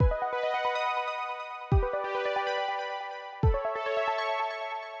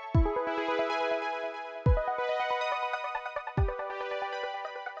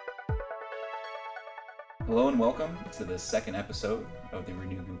Hello and welcome to the second episode of the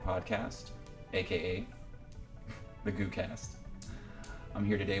GOO Podcast, aka the GOO Cast. I'm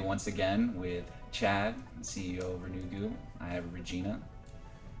here today once again with Chad, CEO of GOO. I have Regina,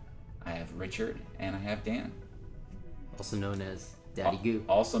 I have Richard, and I have Dan. Also known as Daddy Goo.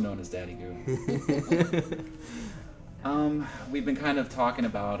 Also known as Daddy Goo. We've been kind of talking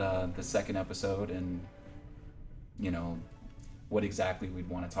about the second episode and, what exactly we'd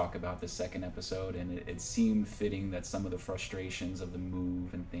want to talk about this second episode, and it seemed fitting that some of the frustrations of the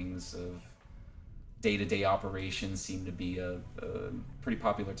move and things of day-to-day operations seem to be a pretty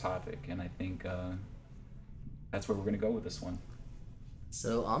popular topic, and I think that's where we're going to go with this one.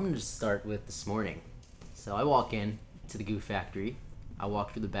 So I'm going to start with this morning. So I walk in to the GOO factory, I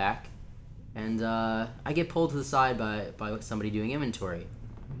walk through the back, and I get pulled to the side by somebody doing inventory,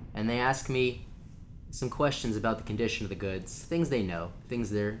 and they ask me some questions about the condition of the goods, things they know, things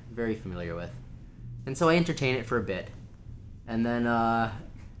they're very familiar with. And so I entertain it for a bit. And then I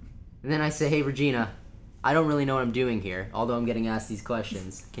say, hey, Regina, I don't really know what I'm doing here, although I'm getting asked these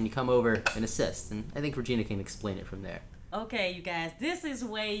questions. Can you come over and assist? And I think Regina can explain it from there. Okay, you guys, this is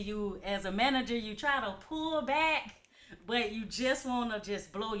where you, as a manager, you try to pull back, but you just want to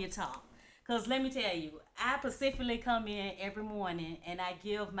just blow your top. Because let me tell you, I specifically come in every morning and I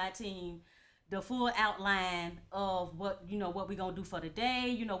give my team the full outline of what we're gonna do for the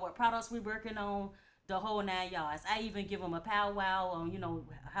day, what products we're working on, the whole 9 yards. I even give them a powwow on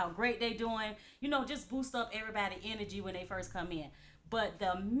how great they doing, just boost up everybody's energy when they first come in. But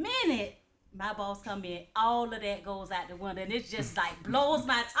the minute my boss come in, all of that goes out the window, and it just like blows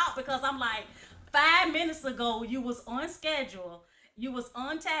my top, because I'm like, 5 minutes ago you was on schedule, you was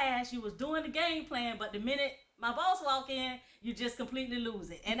on task, you was doing the game plan, but the minute my boss walk in, you just completely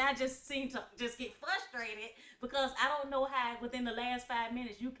lose it. And I just seem to just get frustrated because I don't know how within the last 5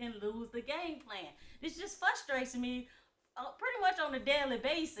 minutes you can lose the game plan. This just frustrates me pretty much on a daily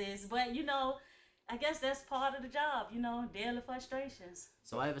basis. But, I guess that's part of the job, daily frustrations.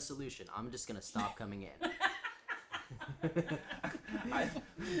 So I have a solution. I'm just going to stop coming in. I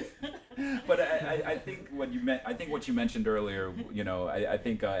think what you mentioned earlier, I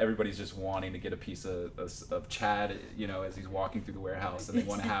think everybody's just wanting to get a piece of Chad, as he's walking through the warehouse, and they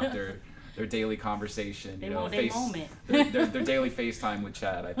want to have their daily conversation, they want their moment. their daily FaceTime with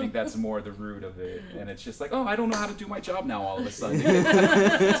Chad. I think that's more the root of it, and it's just like, oh, I don't know how to do my job now all of a sudden.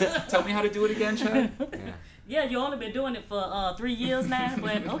 Tell me how to do it again, Chad. Yeah, you only been doing it for 3 years now,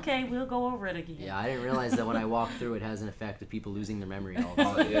 but okay, we'll go over it again. Yeah, I didn't realize that when I walk through, it has an effect of people losing their memory all the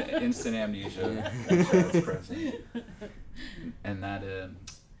time. Oh, yeah, instant amnesia. That's present. And that,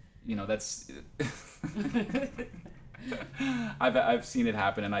 that's... I've seen it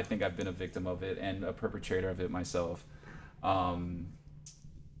happen, and I think I've been a victim of it and a perpetrator of it myself. And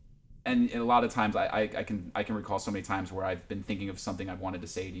a lot of times I can recall so many times where I've been thinking of something I wanted to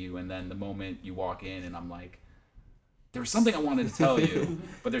say to you, and then the moment you walk in and I'm like, there was something I wanted to tell you,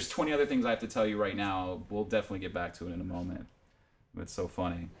 but there's 20 other things I have to tell you right now. We'll definitely get back to it in a moment. It's so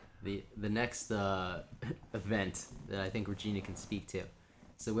funny. The next event that I think Regina can speak to.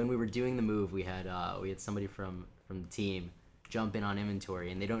 So when we were doing the move, we had somebody from the team jump in on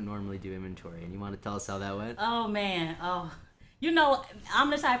inventory, and they don't normally do inventory. And you want to tell us how that went? Oh man, I'm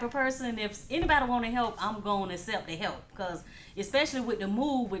the type of person, if anybody want to help, I'm going to accept the help, because especially with the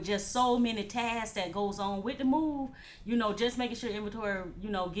move, with just so many tasks that goes on with the move, just making sure inventory,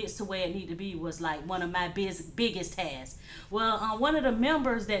 gets to where it need to be was like one of my biggest tasks. Well, one of the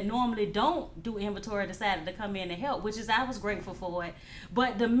members that normally don't do inventory decided to come in and help, which is, I was grateful for it.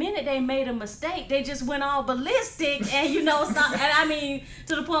 But the minute they made a mistake, they just went all ballistic and,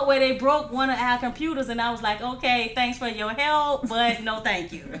 to the point where they broke one of our computers, and I was like, okay, thanks for your help, but no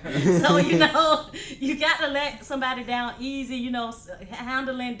thank you. So you got to let somebody down easy.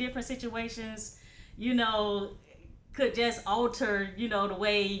 Handling different situations could just alter the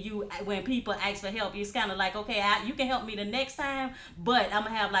way when people ask for help, it's kind of like, okay, you can help me the next time, but I'm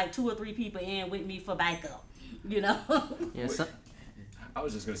gonna have like 2 or 3 people in with me for backup. Yeah, I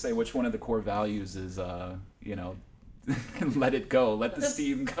was just gonna say, which one of the core values is let it go, let the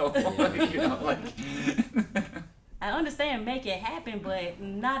steam go. I understand make it happen, but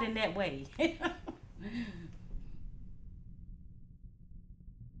not in that way.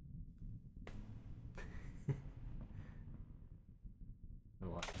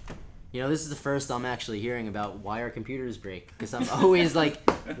 This is the first I'm actually hearing about why our computers break, because I'm always like,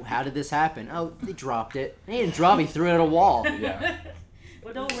 how did this happen? Oh, they dropped it. They didn't drop it, threw it at a wall. Yeah.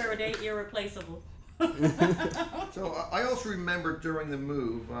 Well, don't worry, they're irreplaceable. So I also remember during the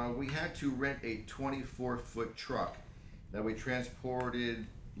move, we had to rent a 24-foot truck that we transported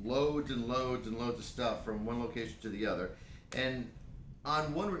loads and loads and loads of stuff from one location to the other. And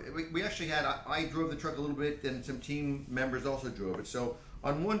on one, we actually had, I drove the truck a little bit, and some team members also drove it. So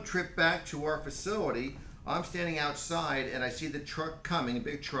on one trip back to our facility, I'm standing outside and I see the truck coming, a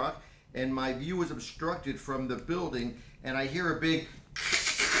big truck, and my view was obstructed from the building, and I hear a big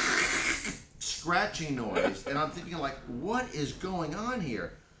scratching noise, and I'm thinking like, what is going on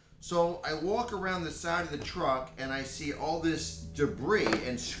here? So I walk around the side of the truck and I see all this debris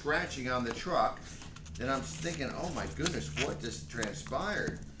and scratching on the truck, and I'm thinking, oh my goodness, what just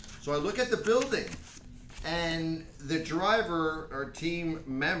transpired? So I look at the building, and the driver or team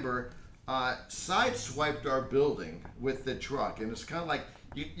member sideswiped our building with the truck, and it's kind of like,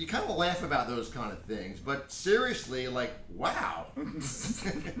 you kind of laugh about those kind of things, but seriously, like, wow. I'm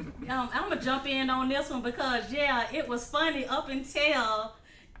gonna jump in on this one because it was funny up until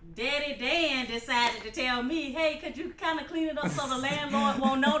Daddy Dan decided to tell me, hey, could you kind of clean it up so the landlord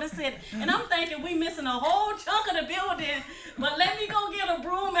won't notice it? And I'm thinking we missing a whole chunk of the building, but let me go get a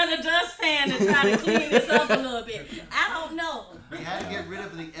broom and a dustpan to try to clean this up a little bit. I don't know. We had to get rid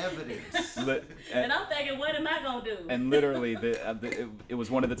of the evidence. And I'm thinking, what am I gonna do? And literally, it was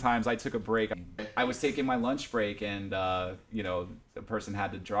one of the times I took a break. I was taking my lunch break, and the person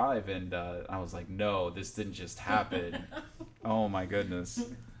had to drive, and I was like, no, this didn't just happen. Oh my goodness.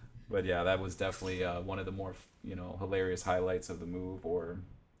 But yeah, that was definitely one of the more hilarious highlights of the move, or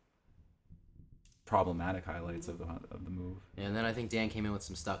problematic highlights of the move. Yeah, and then I think Dan came in with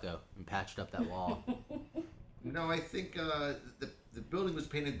some stucco and patched up that wall. No, I think the building was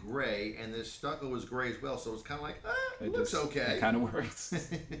painted gray, and the stucco was gray as well, so it's kind of like, it looks okay. It kind of works.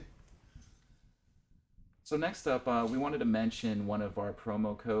 So next up, we wanted to mention one of our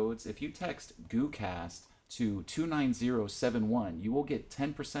promo codes. If you text GOO Cast to 29071, you will get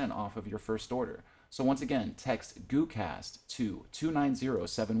 10% off of your first order. So once again, text GOO Cast to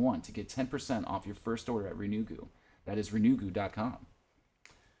 29071 to get 10% off your first order at RenewGoo. That is renewgoo.com.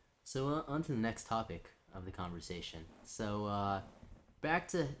 So on to the next topic of the conversation. So back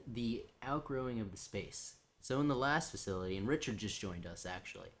to the outgrowing of the space. So in the last facility, and Richard just joined us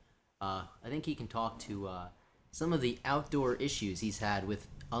actually, I think he can talk to some of the outdoor issues he's had with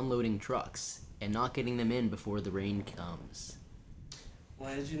unloading trucks and not getting them in before the rain comes. Well,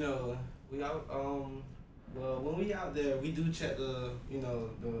 as you know, we out. Well, when we out there, we do check the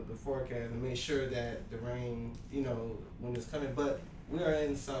forecast and make sure that the rain, when it's coming. But we are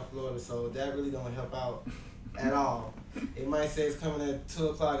in South Florida, so that really don't help out at all. It might say it's coming at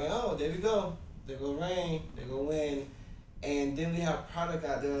 2:00, and oh, there we go. There go rain. There go wind, and then we have product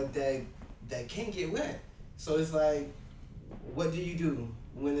out there that can get wet. So it's like, what do you do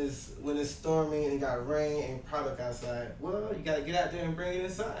when it's stormy and it got rain and product outside? Well, you gotta get out there and bring it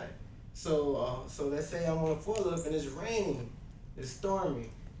inside. So let's say I'm on a forklift and it's raining, it's stormy.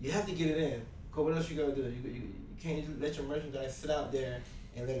 You have to get it in. Cause what else you gotta do? You can't let your merchandise sit out there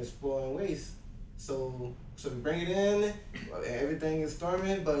and let it spoil and waste. So we bring it in. Everything is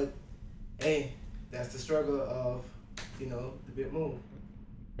storming, but hey, that's the struggle of the big move.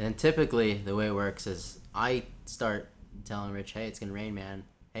 And typically the way it works is I start telling Rich, hey, it's gonna rain, man.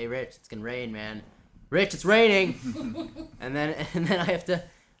 Hey, Rich, it's gonna rain, man. Rich, it's raining. and then I have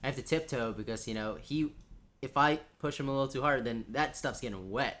to tiptoe because if I push him a little too hard, then that stuff's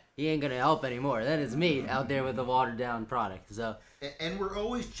getting wet. He ain't gonna help anymore. Then it's me out there with the watered down product. So. And we're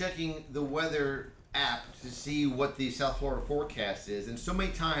always checking the weather app to see what the South Florida forecast is. And so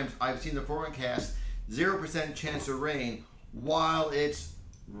many times I've seen the forecast 0% chance of rain while it's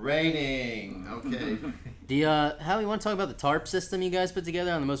raining. Okay. How you want to talk about the tarp system you guys put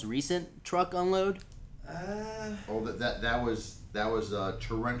together on the most recent truck unload? That was a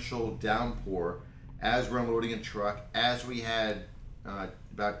torrential downpour as we're unloading a truck, as we had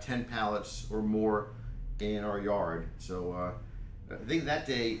about 10 pallets or more in our yard. So I think that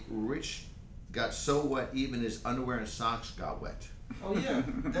day Rich got so wet even his underwear and socks got wet. Oh yeah,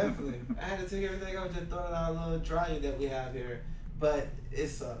 definitely. I had to take everything out, just throw it in our little dryer that we have here. But it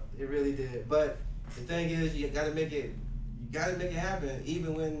sucked. It really did. But the thing is, you gotta make it happen,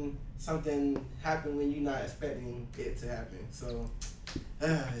 even when something happened when you're not expecting it to happen. So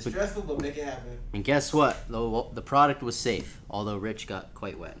it's stressful, but make it happen. And guess what? The product was safe, although Rich got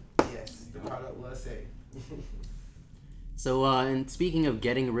quite wet. Yes, the product was safe. So, and speaking of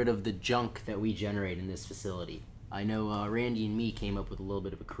getting rid of the junk that we generate in this facility, I know Randy and me came up with a little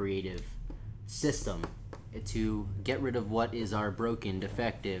bit of a creative system to get rid of what is our broken,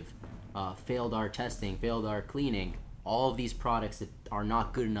 defective, failed our testing, failed our cleaning, all of these products that are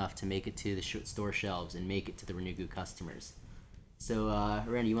not good enough to make it to the store shelves and make it to the RenewGoo customers. So,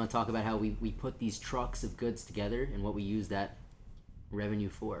 Randy, you want to talk about how we put these trucks of goods together and what we use that revenue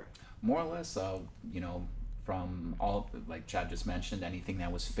for? More or less, you know, from all, like Chad just mentioned, anything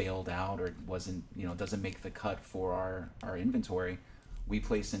that was failed out or wasn't, you know, doesn't make the cut for our inventory, we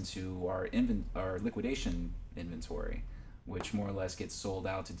place into our liquidation inventory, which more or less gets sold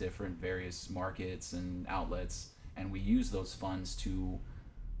out to different various markets and outlets, and we use those funds to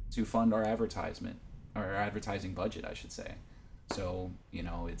fund our advertising budget, I should say. So, you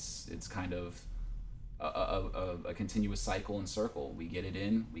know, it's kind of a continuous cycle and circle. We get it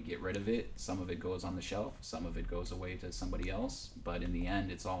in, we get rid of it. Some of it goes on the shelf, some of it goes away to somebody else. But in the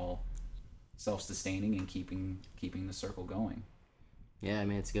end, it's all self-sustaining and keeping the circle going. Yeah, I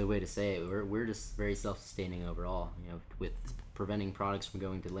mean, it's a good way to say it. We're just very self-sustaining overall, you know, with preventing products from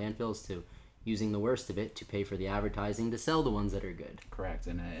going to landfills to using the worst of it to pay for the advertising to sell the ones that are good. Correct,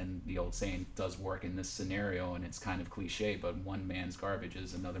 and the old saying does work in this scenario, and it's kind of cliche, but one man's garbage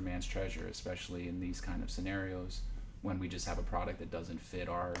is another man's treasure, especially in these kind of scenarios when we just have a product that doesn't fit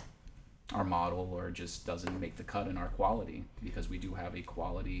our model or just doesn't make the cut in our quality, because we do have a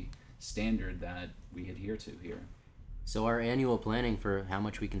quality standard that we adhere to here. So our annual planning for how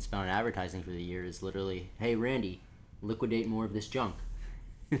much we can spend on advertising for the year is literally, hey, Randy, liquidate more of this junk.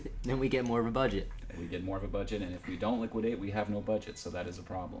 Then we get more of a budget. We get more of a budget, and if we don't liquidate, we have no budget, so that is a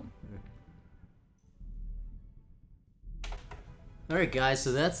problem. Alright guys,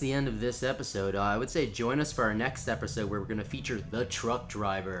 so that's the end of this episode. I would say join us for our next episode where we're going to feature the truck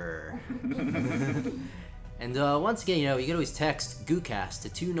driver. And once again, you know, you can always text GOO Cast to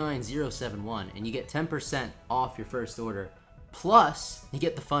 29071 and you get 10% off your first order. Plus, you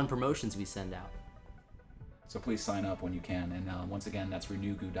get the fun promotions we send out. So please sign up when you can. And once again, that's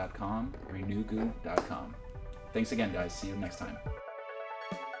renewgoo.com, renewgoo.com. Thanks again, guys. See you next time.